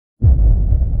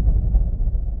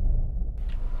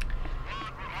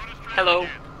Hello,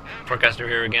 Forecaster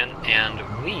here again, and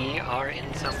we are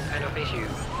in some kind of issue,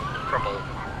 trouble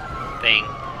thing.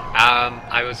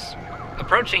 I was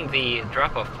approaching the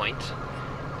drop-off point,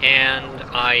 and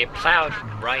I plowed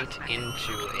right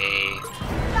into a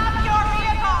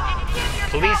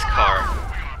police car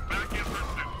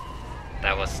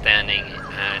that was standing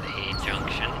at a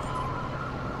junction.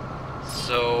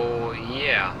 So,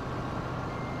 yeah.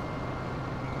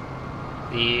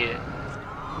 The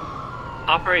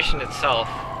operation itself,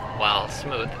 while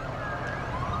smooth,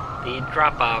 the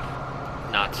drop-off,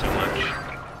 not so much.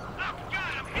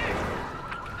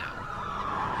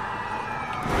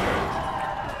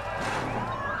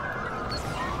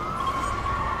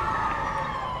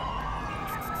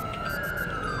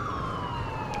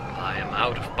 I am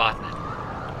out of botnet.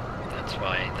 That's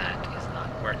why that is not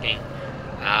working.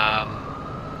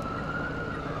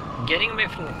 Getting away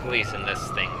from the police in this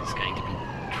thing is going to be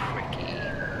tricky.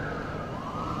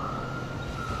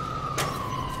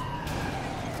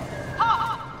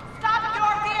 Stop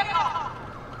your vehicle!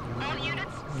 All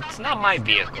units, It's not my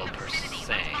vehicle per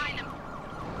se.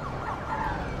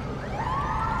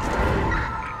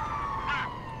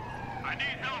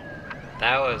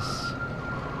 That was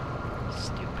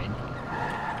stupid.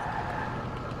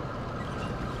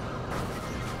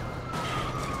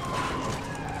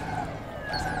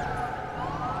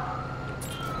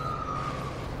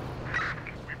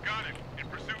 We've got it. In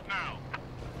pursuit now.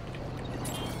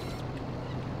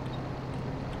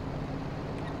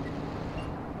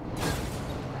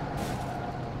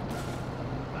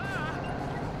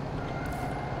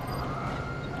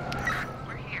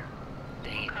 We're here.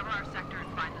 Dang it. Cover our sector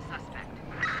and find the suspect.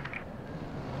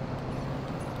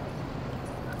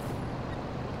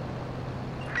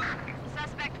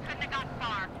 Suspect couldn't have got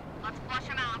far. Let's flush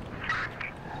him out.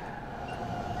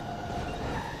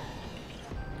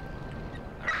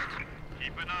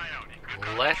 Keep an eye out. He could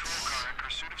come Let's patrol car in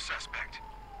pursuit of suspect.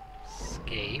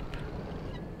 escape.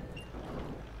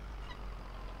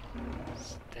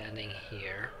 Standing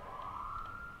here.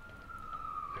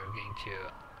 We're going to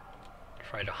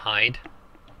try to hide.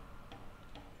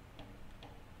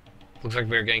 Looks like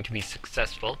we're going to be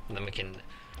successful. Then we can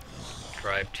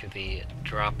drive to the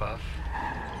drop-off.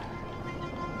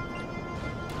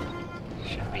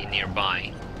 Should be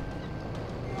nearby.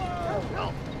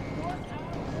 Well,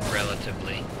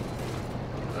 relatively.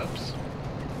 Oops.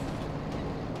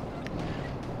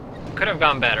 Could have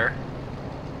gone better.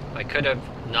 I could have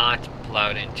not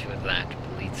plowed into that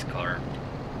police car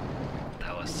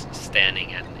that was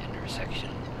standing at an intersection.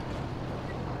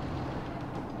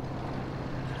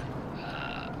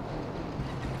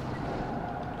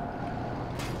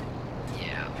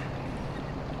 Yeah.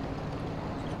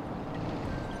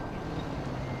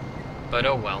 But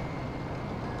oh well.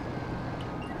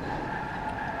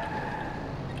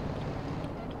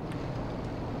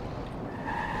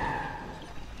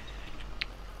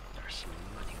 There's some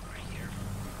money right here.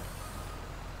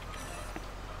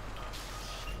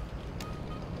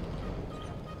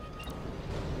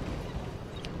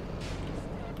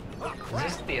 Is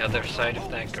this the other side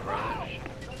of that garage?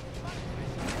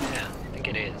 Yeah, I think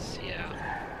it is, yeah.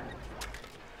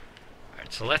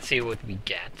 Alright, so let's see what we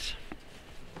get.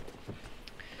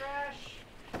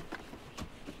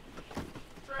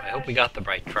 I hope we got the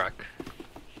right truck.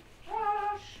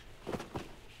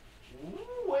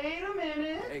 Wait a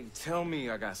minute. Hey, tell me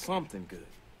I got something good.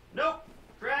 Nope.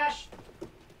 Crash.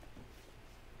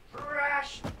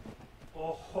 Crash.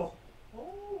 Oh ho.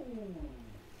 Oh.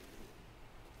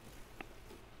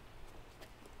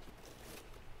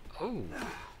 Oh,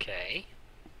 okay.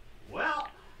 Well,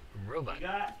 Robot. we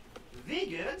got the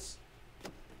goods.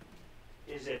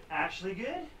 Is it actually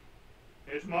good?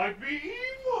 It might be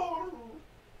evil.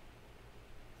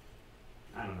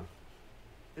 I don't know.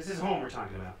 This is home we're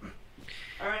talking about.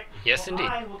 All right. Yes, well,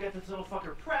 indeed. I will get this little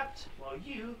fucker prepped while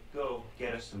you go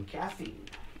get us some caffeine.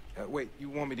 Wait, you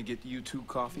want me to get you two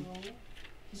coffee? No,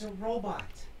 he's a robot.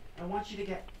 I want you to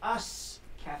get us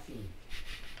caffeine.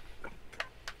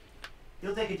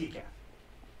 You'll take a decaf.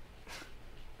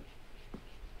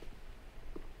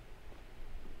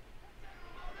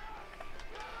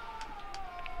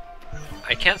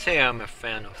 I can't say I'm a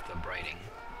fan of the writing,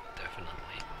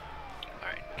 definitely.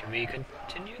 Alright, can we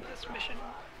continue this mission?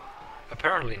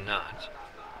 Apparently not.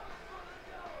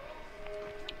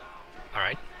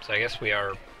 Alright, so I guess we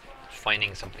are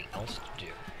finding something else to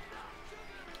do.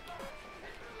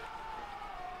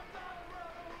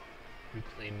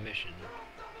 Replay mission.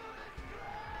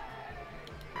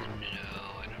 No,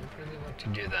 I don't really want to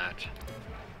do that.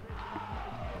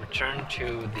 Return to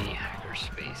the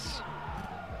hackerspace.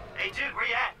 Hey, dude, where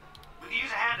you at? We could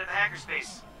use a hand at the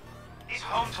hackerspace. These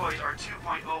home toys are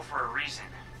 2.0 for a reason.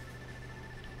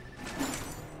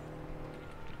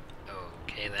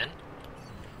 Okay then.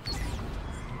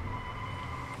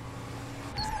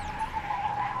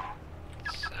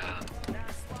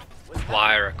 Let's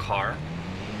wire a car.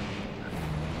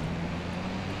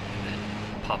 And then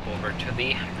pop over to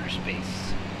the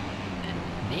hackerspace. And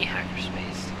the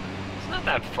hackerspace, it's not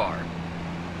that far.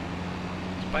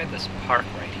 It's by this park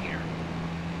right here.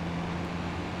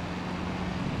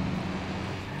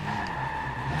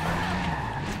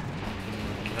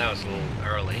 That was a little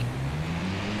early,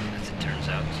 as it turns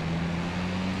out.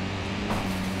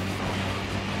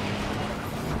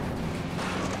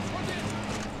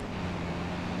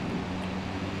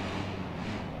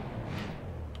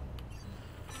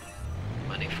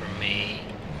 Money for me.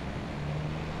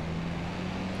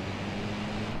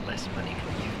 Less money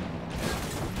for you.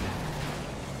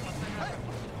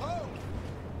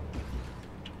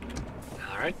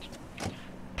 Alright.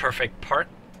 Perfect part.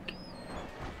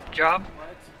 Job.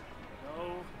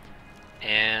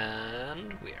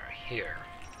 And we are here.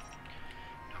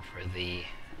 Now for the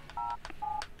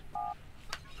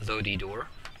Lodi door.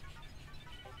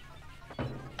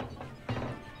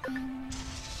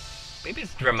 Maybe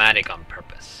it's dramatic on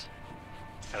purpose.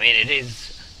 I mean, it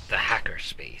is the hacker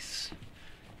space.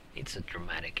 It's a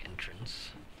dramatic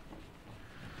entrance.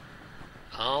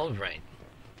 Alright.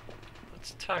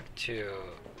 Let's talk to...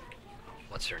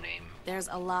 what's her name? There's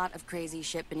a lot of crazy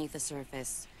shit beneath the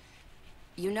surface.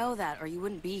 You know that, or you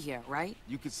wouldn't be here, right?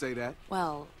 You could say that.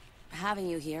 Well, having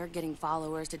you here, getting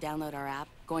followers to download our app,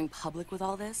 going public with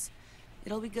all this,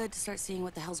 it'll be good to start seeing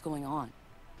what the hell's going on.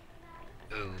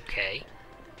 Okay.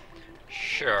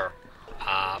 Sure.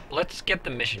 Let's get the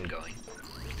mission going.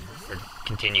 Or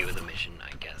continue the mission,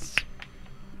 I guess.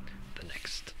 The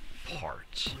next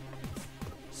part.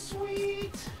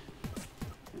 Sweet.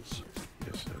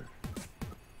 Yes, sir.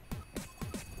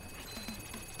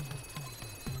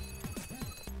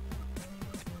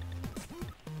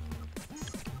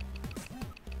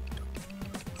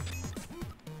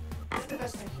 The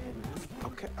best I can, man.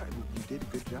 Okay, you did a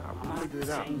good job. I'm We not figured it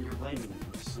out. saying you're blaming me.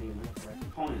 I'm just saying you're the right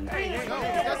component. Hey,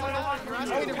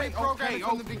 okay,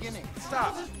 from the beginning.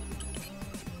 Stop.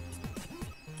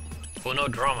 Well, no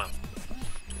drama.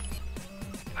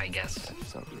 I guess.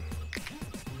 Something.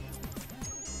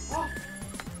 Oh,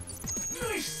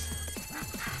 nice.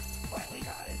 Finally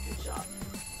got it. Good job.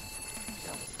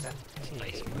 It's a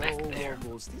nice mech there.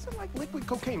 These are like liquid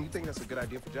cocaine. You think that's a good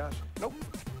idea for Josh? Nope.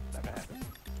 Not gonna happen.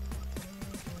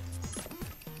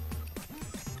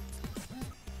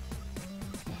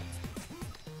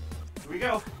 Here we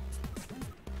go.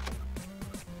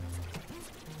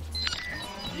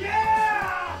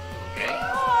 Yeah! Okay.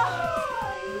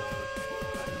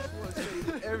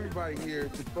 Everybody here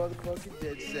to motherfucking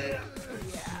dead set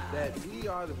that we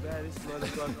are the baddest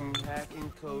motherfucking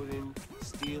hacking, coding,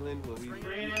 stealing. Well, we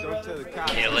don't tell the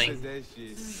cops Killing. that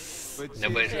shit. But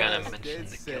Nobody's yeah, gonna mention dead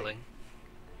the set. killing.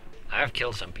 I have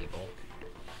killed some people.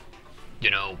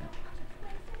 You know,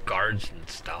 guards and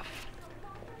stuff.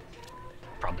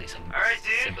 Probably some All right,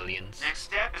 dude. civilians. Next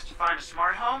step is to find a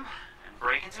smart home and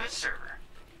break into its server.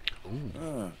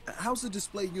 Ooh. How's the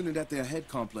display unit at their head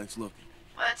complex looking?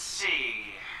 Let's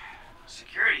see.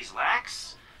 Security's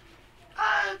lax.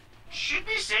 Should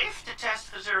be safe to test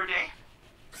for 0 day.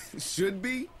 Should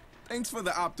be. Thanks for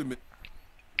the optimism.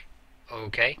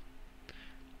 Okay.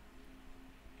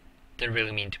 Didn't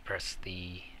really mean to press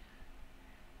the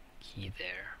key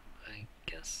there. I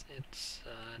guess it's,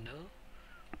 no?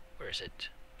 Where is it?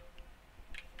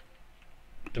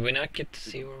 Did we not get to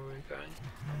see where we're going?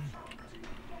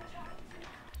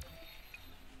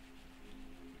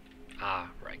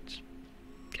 Ah, right.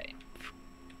 Okay.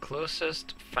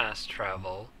 Closest fast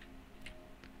travel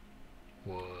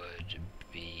would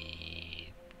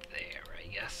be there, I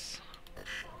guess. Let's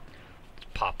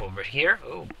pop over here.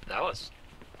 Oh, that was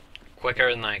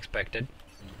quicker than I expected.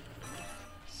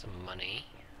 Some money.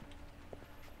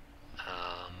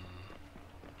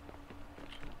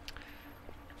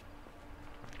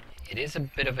 It is a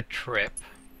bit of a trip.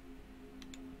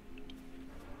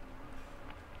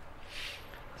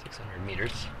 600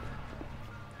 meters.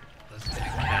 Let's get a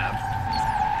cab.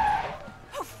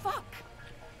 Oh, fuck!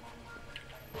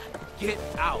 Get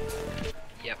out.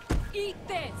 Yep. Eat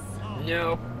this!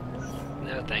 Nope.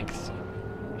 No thanks.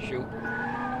 Shoot.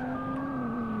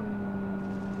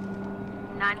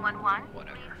 911.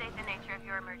 Whatever. Please state the nature of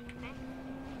your emergency.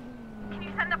 Can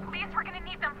you send the police? We're gonna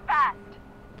need them fast.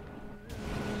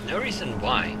 No reason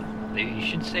why. You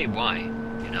should say why,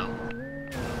 you know.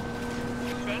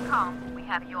 Stay calm. We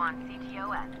have you on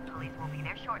CTOS. Police will be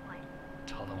there shortly.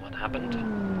 Tell them what happened.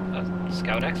 A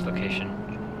Scout X location.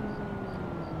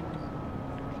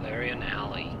 Clarion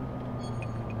Alley.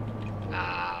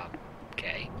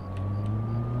 Okay.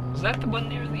 Was that the one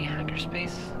near the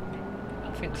hackerspace? I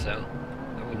don't think so.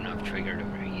 I wouldn't have triggered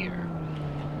over here.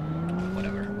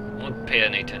 Whatever. I won't pay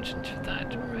any attention to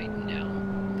that right now.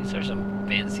 These are some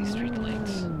fancy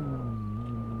streetlights.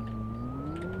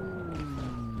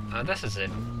 This is it,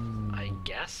 I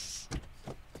guess.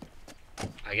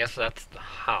 I guess that's the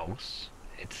house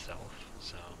itself,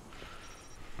 so...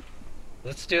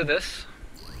 Let's do this.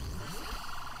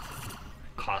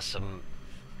 Cause some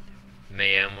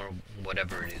mayhem or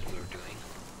whatever it is we were doing.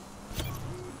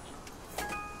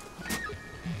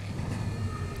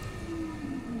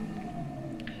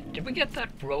 Did we get that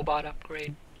robot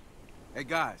upgrade? Hey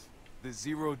guys, the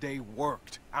 0 day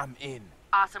worked. I'm in.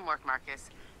 Awesome work, Marcus.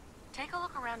 Take a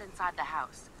look around inside the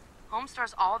house. Home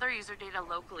stores all their user data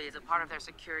locally as a part of their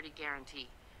security guarantee.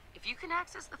 If you can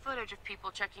access the footage of people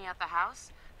checking out the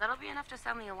house, that'll be enough to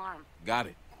sound the alarm. Got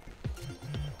it.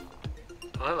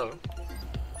 Hello.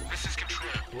 This is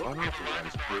Control.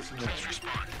 Unauthorized personnel. Please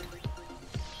respond.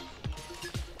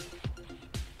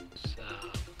 So,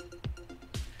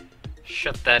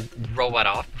 shut that robot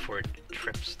off before it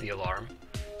trips the alarm.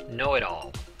 Know it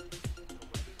all.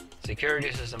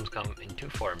 Security systems come in two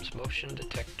forms: motion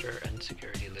detector and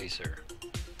security laser.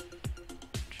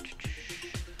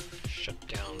 Shut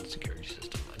down the security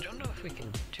system. I don't know if we can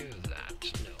do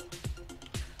that. No.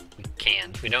 We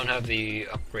can't. We don't have the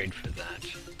upgrade for that.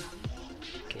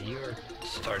 Okay, you're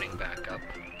starting back up.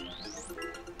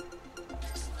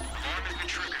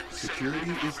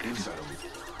 Security is inbound.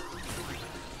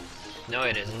 No,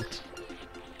 it isn't.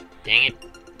 Dang it.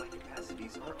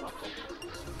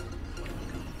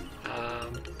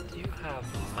 Do you have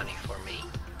money for me?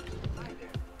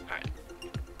 Alright.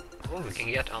 Oh, we can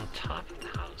get on top of the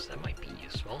house. That might be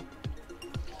useful.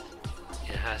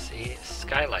 It has a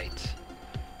skylight.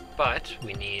 But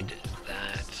we need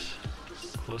that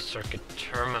closed circuit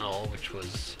terminal, which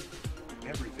was...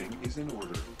 Everything is in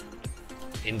order.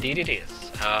 Indeed it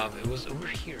is. It was over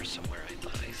here somewhere, I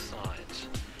thought I saw it.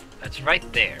 That's right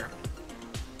there.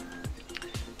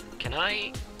 Can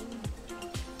I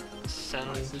send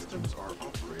My systems are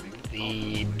operating.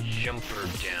 the jumper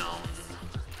down?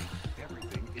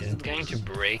 Everything Is it going to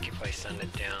break if I send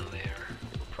it down there?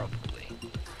 Probably.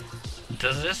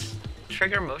 Does this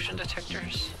trigger motion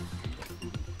detectors?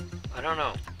 I don't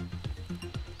know.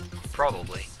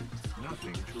 Probably.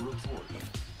 nothing to report.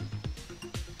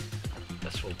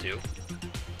 This will do.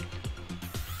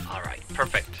 Alright,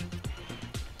 perfect.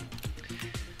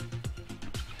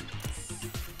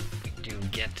 We do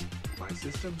get... My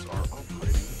systems are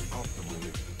operating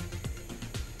optimally.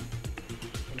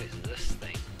 What is this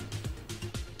thing?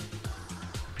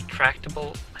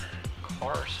 Retractable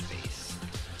car space.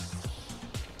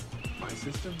 My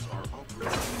systems are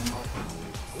operating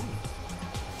optimally. Ooh.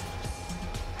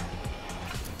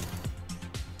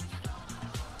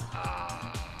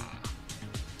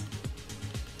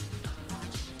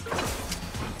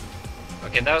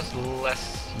 Okay, that was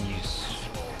less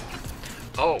useful.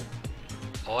 Oh!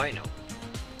 Oh, I know.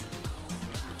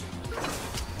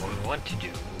 What we want to do,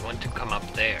 we want to come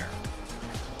up there.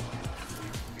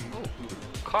 Oh,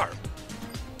 car.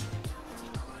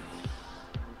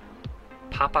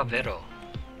 Papa Vero.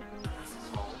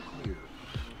 All clear.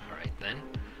 Alright then.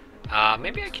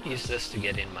 Maybe I could use this to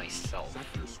get in myself.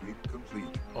 Sector sweep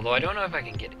complete. Although I don't know if I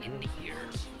can get in here.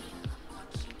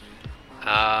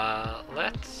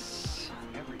 Let's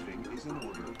In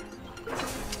order.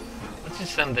 let's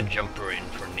just send the jumper in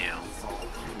for now. All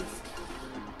clear.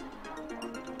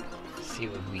 See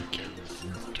what we can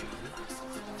do.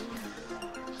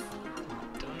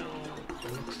 Don't know.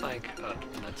 It looks like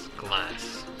that's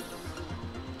glass.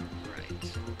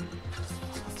 Right.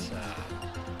 It's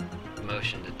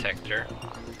motion detector.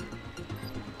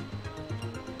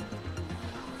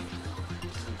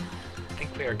 I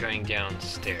think we are going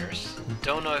downstairs.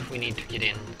 Don't know if we need to get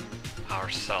in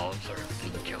ourselves or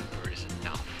if the jumper is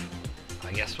enough.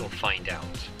 I guess we'll find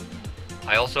out.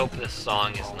 I also hope this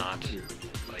song is not...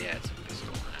 Oh yeah, it's a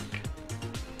physical hack.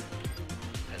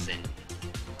 As in,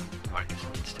 Marcus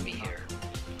needs to be here.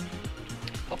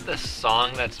 Hope this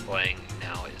song that's playing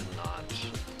now is not...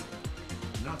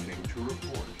 Nothing to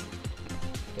report.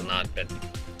 will not be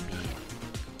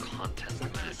content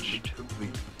Sector matched. sweep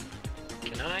complete.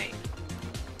 Can I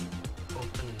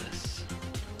open this?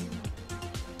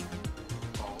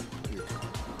 All clear.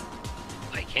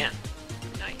 I can.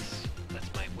 Nice. That's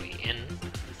my way in.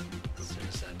 As soon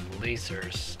as that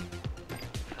laser's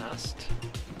passed.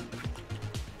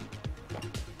 My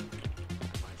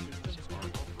systems are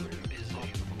operating. Is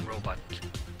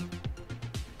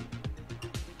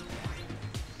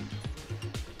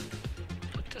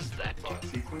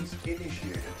sequence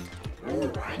initiated.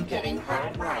 Ooh, I'm getting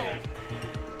hardwired.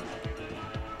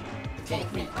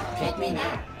 Take me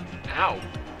now. Ow.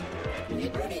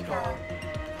 Need booty call.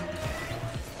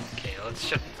 Okay, let's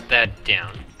shut that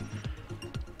down.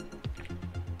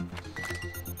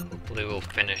 Hopefully we'll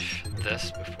finish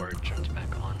this before it turns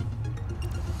back on.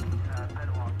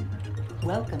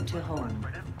 Welcome to home,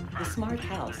 the smart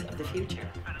house of the future.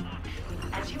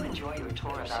 As you enjoy your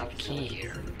tour of our Key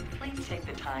here. please take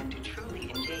the time to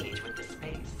truly engage with the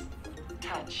space.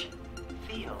 Touch,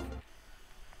 feel.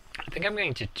 I think I'm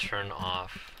going to turn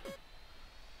off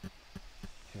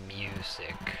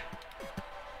music.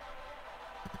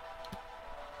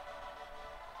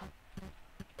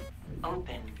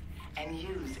 Open and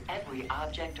use every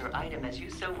object or item as you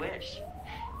so wish.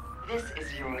 This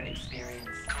is your experience,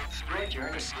 your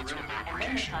journey through, and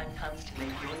when the time comes to make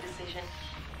your decision,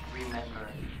 remember,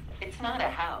 it's not a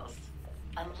house,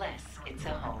 unless it's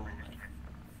a home.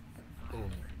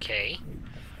 Okay.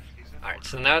 Alright,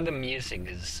 so now the music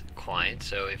is quiet,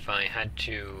 so if I had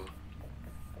to...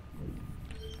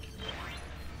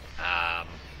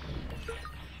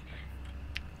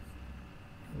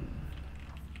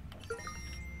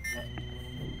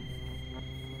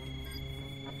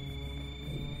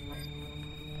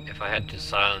 if I had to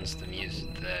silence the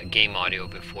game audio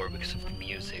before because of the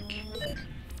music,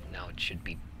 now it should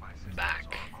be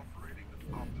back.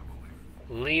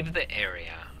 Leave the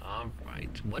area.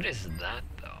 Alright, what is that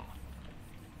though?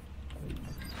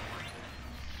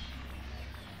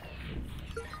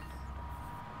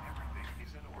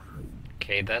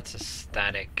 Okay, that's a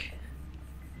static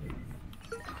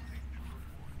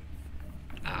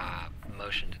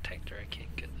motion detector. I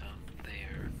can't get out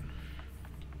there.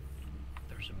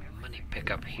 There's a money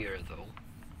pickup here though.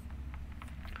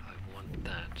 I want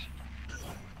that.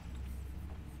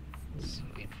 So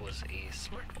it was a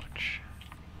smartwatch.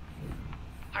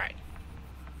 Alright.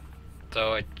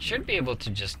 So I should be able to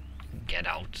just get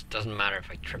out. Doesn't matter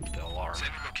if I trip the alarm. Send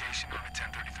your location on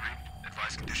 1033.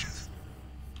 Advise conditions.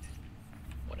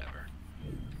 Whatever.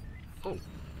 Oh.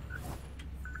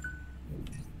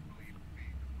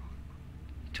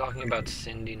 Talking about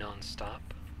Cindy non-stop.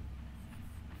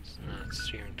 It's not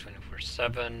streaming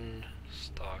 24/7.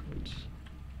 Stocked.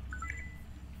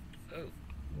 Oh.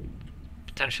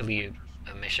 Potentially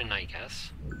a mission, I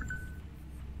guess.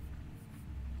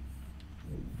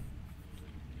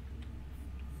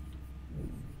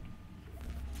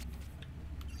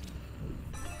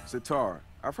 Sitar,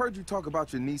 I've heard you talk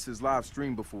about your niece's live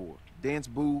stream before. Dance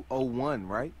Boo 01,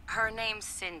 right? Her name's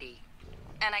Cindy,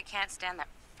 and I can't stand that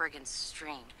friggin'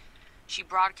 stream. She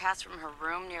broadcasts from her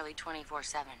room nearly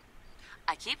 24/7.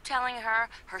 I keep telling her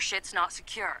her shit's not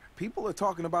secure. People are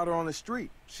talking about her on the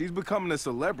street. She's becoming a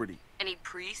celebrity. Any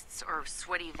priests or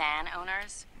sweaty van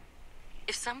owners?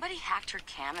 If somebody hacked her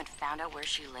cam and found out where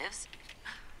she lives,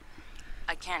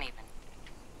 I can't even.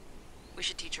 We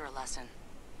should teach her a lesson.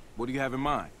 What do you have in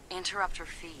mind? Interrupt her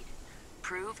feed.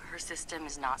 Prove her system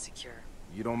is not secure.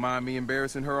 You don't mind me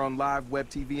embarrassing her on live web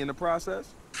TV in the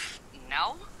process?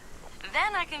 No?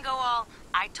 Then I can go all,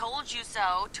 I told you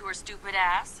so, to her stupid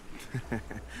ass.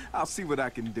 I'll see what I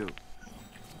can do.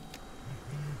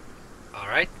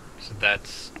 Alright, so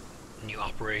that's new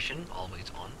operation, always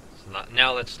on. So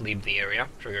now let's leave the area,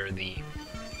 trigger the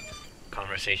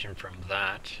conversation from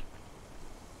that.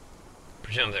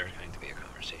 Presume there's going to be a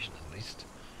conversation at least.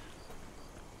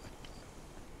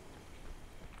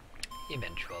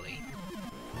 Eventually.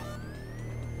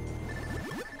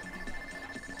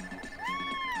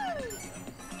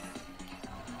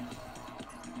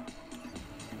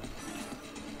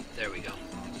 There we go.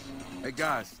 Hey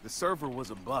guys, the server was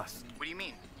a bust. What do you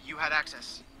mean? You had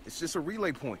access? It's just a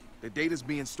relay point. The data's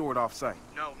being stored off-site.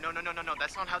 No.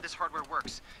 That's not how this hardware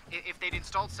works. If they'd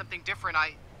installed something different,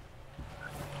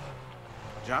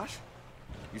 Josh?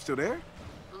 You still there?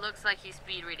 Looks like he's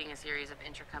speed reading a series of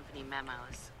intercompany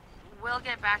memos. We'll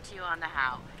get back to you on the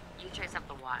how. You trace up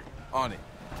the why. On it.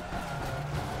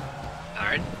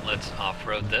 Alright, let's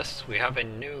off-road this. We have a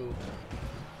new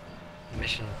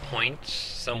mission point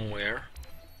somewhere.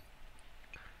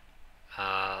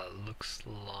 Looks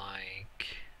like...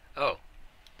 oh,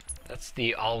 that's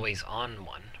the always on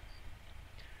one.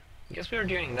 I guess we were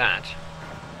doing that.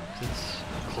 It's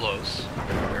close,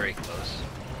 very close.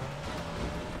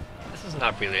 This is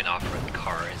not really an off-road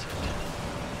car, is it?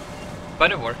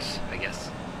 But it works, I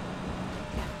guess.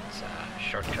 It's a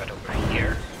shortcut over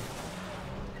here.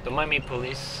 Don't mind me,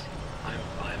 police.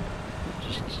 I'm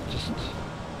just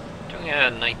doing a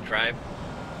night drive.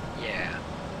 Yeah.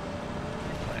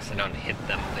 As long as I don't hit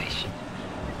them, they should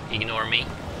ignore me.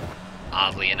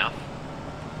 Oddly enough.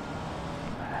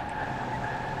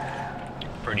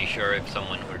 pretty sure if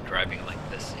someone were driving like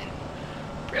this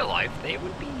in real life, they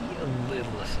would be a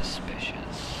little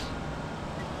suspicious.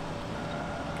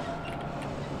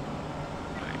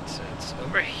 Alright, so it's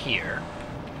over here.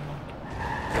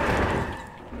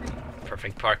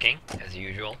 Perfect parking, as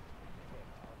usual.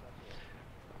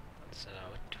 So,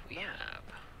 what do we have?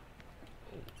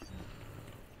 Oh.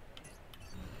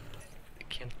 I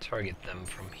can't target them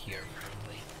from here,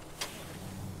 apparently.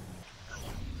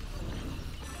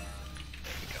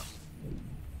 There we go.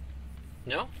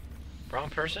 No? Wrong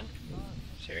person?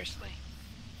 Seriously?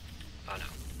 Oh no,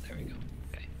 there we go.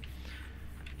 Okay.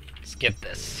 Skip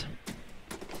this.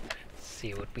 Let's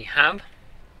see what we have.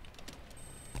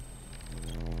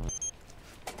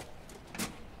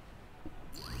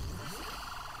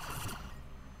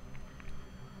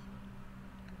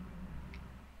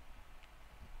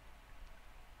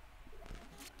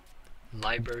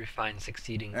 Library fine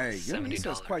exceeding $70. Your niece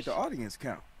has quite the audience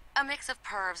count. A mix of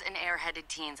pervs and airheaded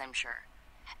teens, I'm sure.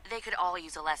 They could all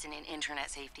use a lesson in internet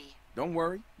safety. Don't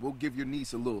worry, we'll give your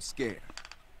niece a little scare.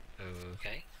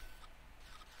 Okay.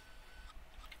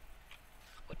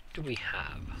 What do we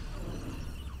have?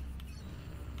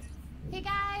 Hey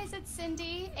guys, it's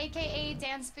Cindy, aka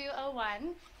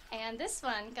DanceBoo01, and this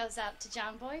one goes out to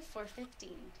JohnBoy415.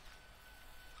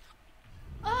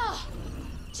 Oh!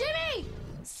 Jimmy!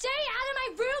 Stay out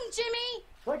of my room, Jimmy!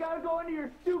 I gotta go into your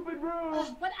stupid room!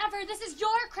 Whatever, this is your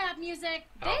crap music.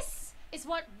 Oh. This is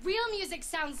what real music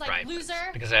sounds like, Right, loser.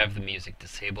 because I have the music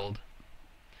disabled.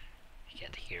 You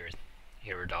can't hear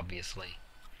it obviously.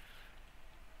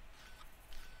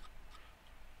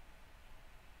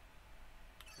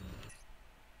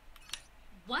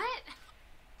 What?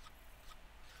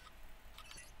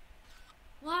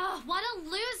 Whoa, what a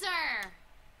loser!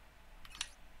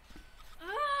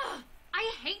 Ugh,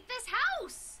 I hate this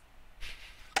house!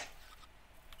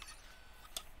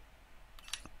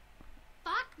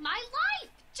 Fuck my life!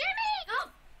 Jimmy! Oh,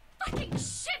 fucking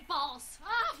shitballs!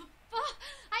 Oh,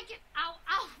 I can, ow,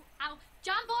 ow, ow.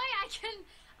 John Boy, I'll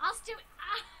still,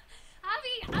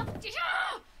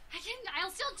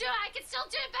 I'll still do it, I can still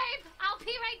do it, babe! I'll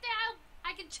pee right there,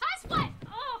 I can just what?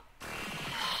 Oh!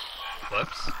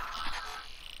 Whoops.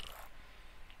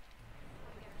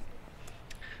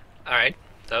 Alright,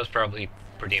 that was probably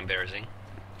pretty embarrassing.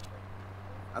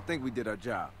 I think we did our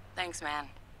job. Thanks, man.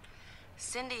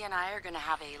 Cindy and I are gonna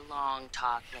have a long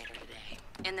talk later today.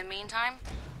 In the meantime,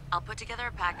 I'll put together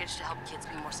a package to help kids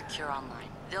be more secure online.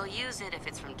 They'll use it if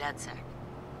it's from DedSec.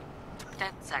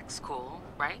 DedSec's cool,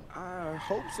 right? I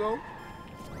hope so.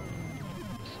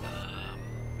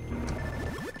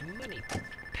 Money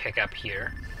pickup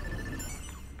here.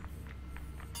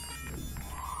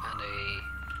 And a...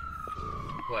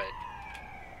 what?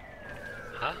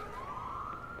 Huh?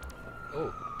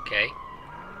 Oh, okay.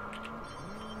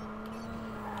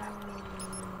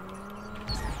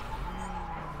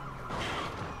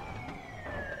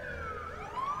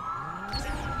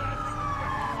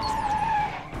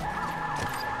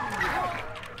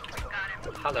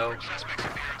 Hello.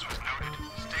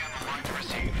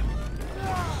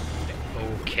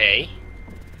 Okay.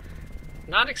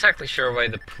 Not exactly sure why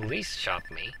the police shot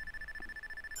me.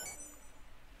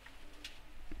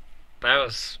 That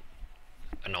was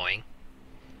annoying.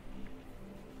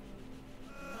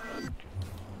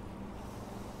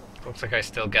 Looks like I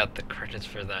still got the credits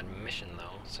for that mission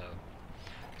though, so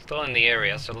still in the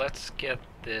area, so let's get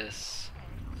this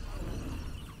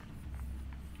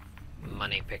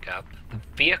money pickup. The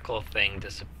vehicle thing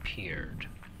disappeared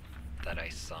that I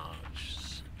saw, which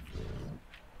is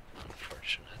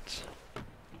unfortunate.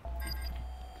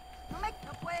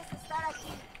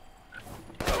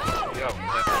 Oh, yo,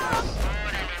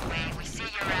 We see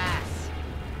your ass.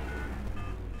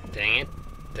 dang it,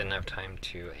 didn't have time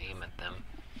to aim at them.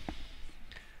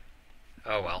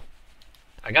 Oh well.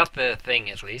 I got the thing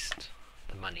at least.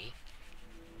 The money.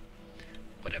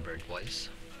 Whatever it was.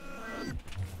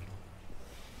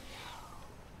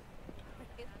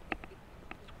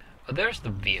 Oh, there's the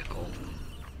vehicle.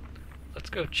 Let's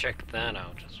go check that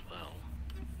out as well.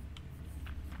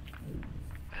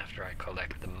 After I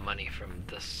collect the money from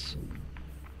this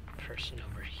person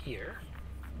over here.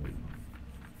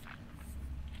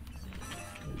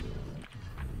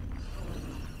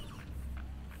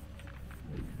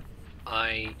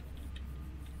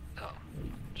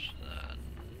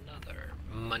 Another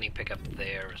money pickup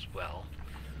there as well.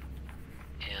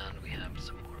 And we have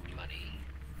some more money.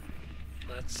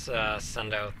 Let's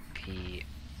send out the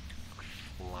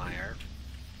flyer.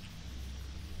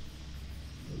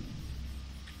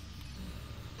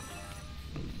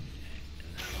 And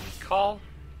then we call.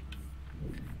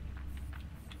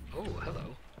 Oh,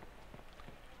 hello.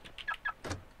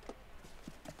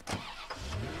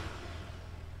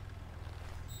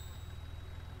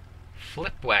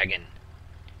 wagon.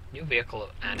 New vehicle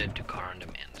added to car on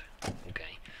demand.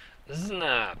 Okay. This is in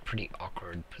a pretty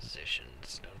awkward position.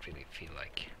 Just don't really feel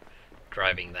like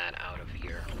driving that out of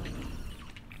here.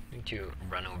 Need to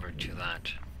run over to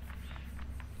that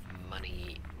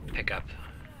money pickup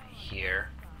here.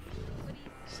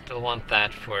 Still want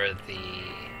that for the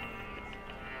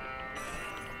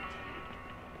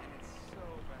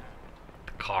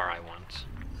car I want.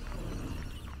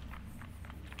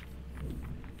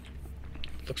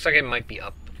 Looks like it might be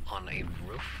up on a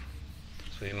roof,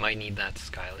 so we might need that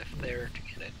skylift there to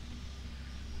get it.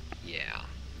 Yeah.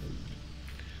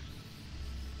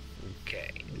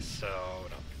 Okay, so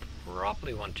what I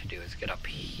probably want to do is get up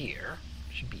here.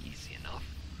 Should be easy enough.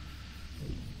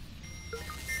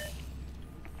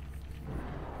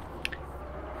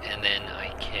 And then I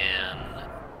can...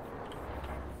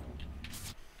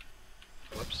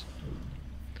 Whoops.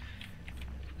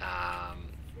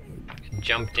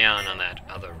 Jump down on that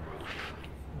other roof.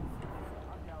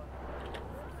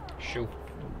 Shoot.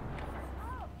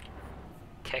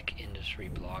 Tech industry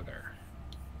blogger.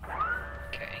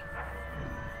 Okay.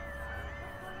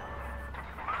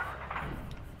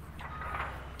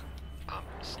 I'm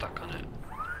stuck on a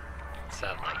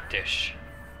satellite dish.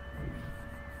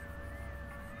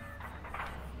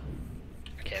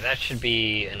 Okay, that should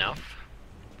be enough.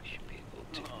 We should be able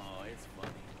to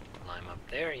climb up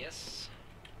there, yes.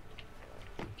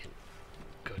 We can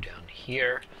go down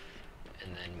here,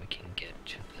 and then we can get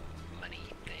to the money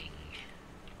thing.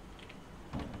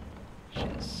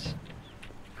 Which is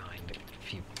behind a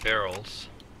few barrels.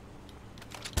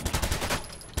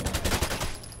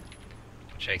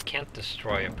 Which I can't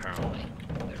destroy, apparently.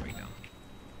 There we go.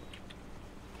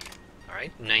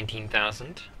 Alright,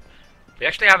 19,000. We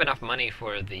actually have enough money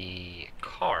for the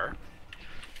car,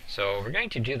 so we're going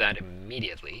to do that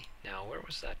immediately. Now, where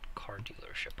was that car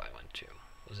dealership I went to?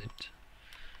 Was it?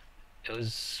 It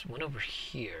was one over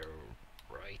here,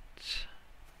 right?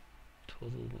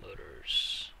 Total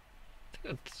Motors. I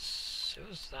think it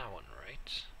was that one,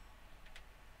 right?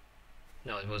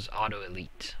 No, it was Auto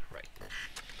Elite, right?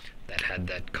 That had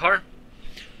that car.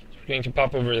 So we're going to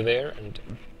pop over there and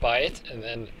buy it, and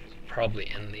then probably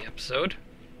end the episode.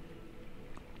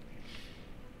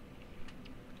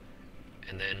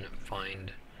 And then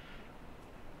find...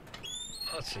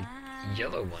 Oh, it's a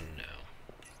yellow one now.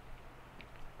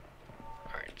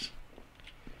 Alright.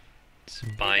 Let's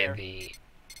buy the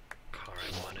car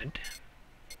I wanted.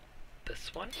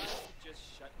 This one.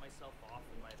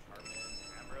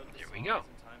 There we go.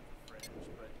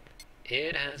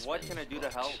 It has What can I do to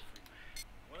help?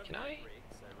 Can I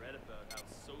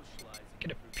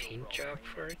get a paint job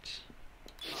for it?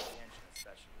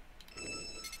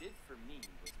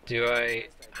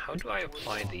 How do I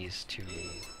apply these to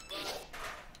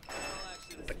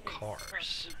the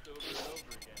cars?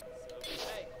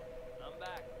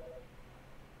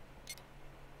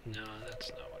 No, that's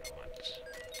not what I want.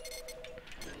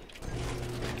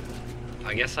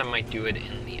 I guess I might do it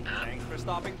in the app. Thanks for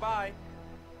stopping by.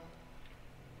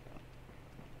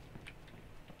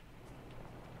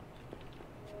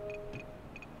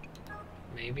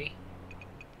 Maybe.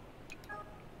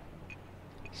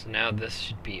 So now this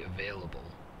should be available.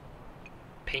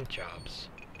 Paint jobs.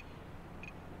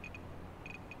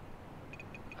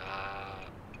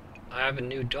 I have a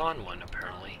New Dawn one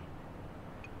apparently.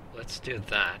 Let's do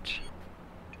that.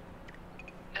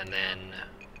 And then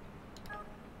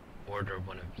order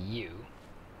one of you.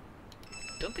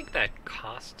 Don't think that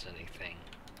costs anything.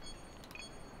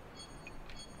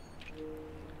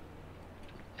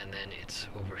 And then it's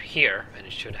over here, and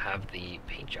it should have the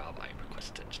paint job I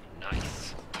requested.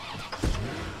 Nice.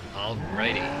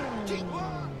 Alrighty.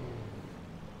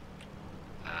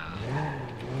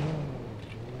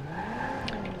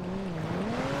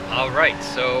 Alright,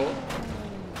 so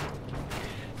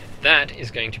that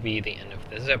is going to be the end of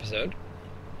this episode.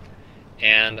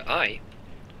 And I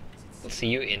will see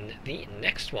you in the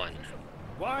next one.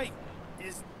 Why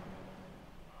is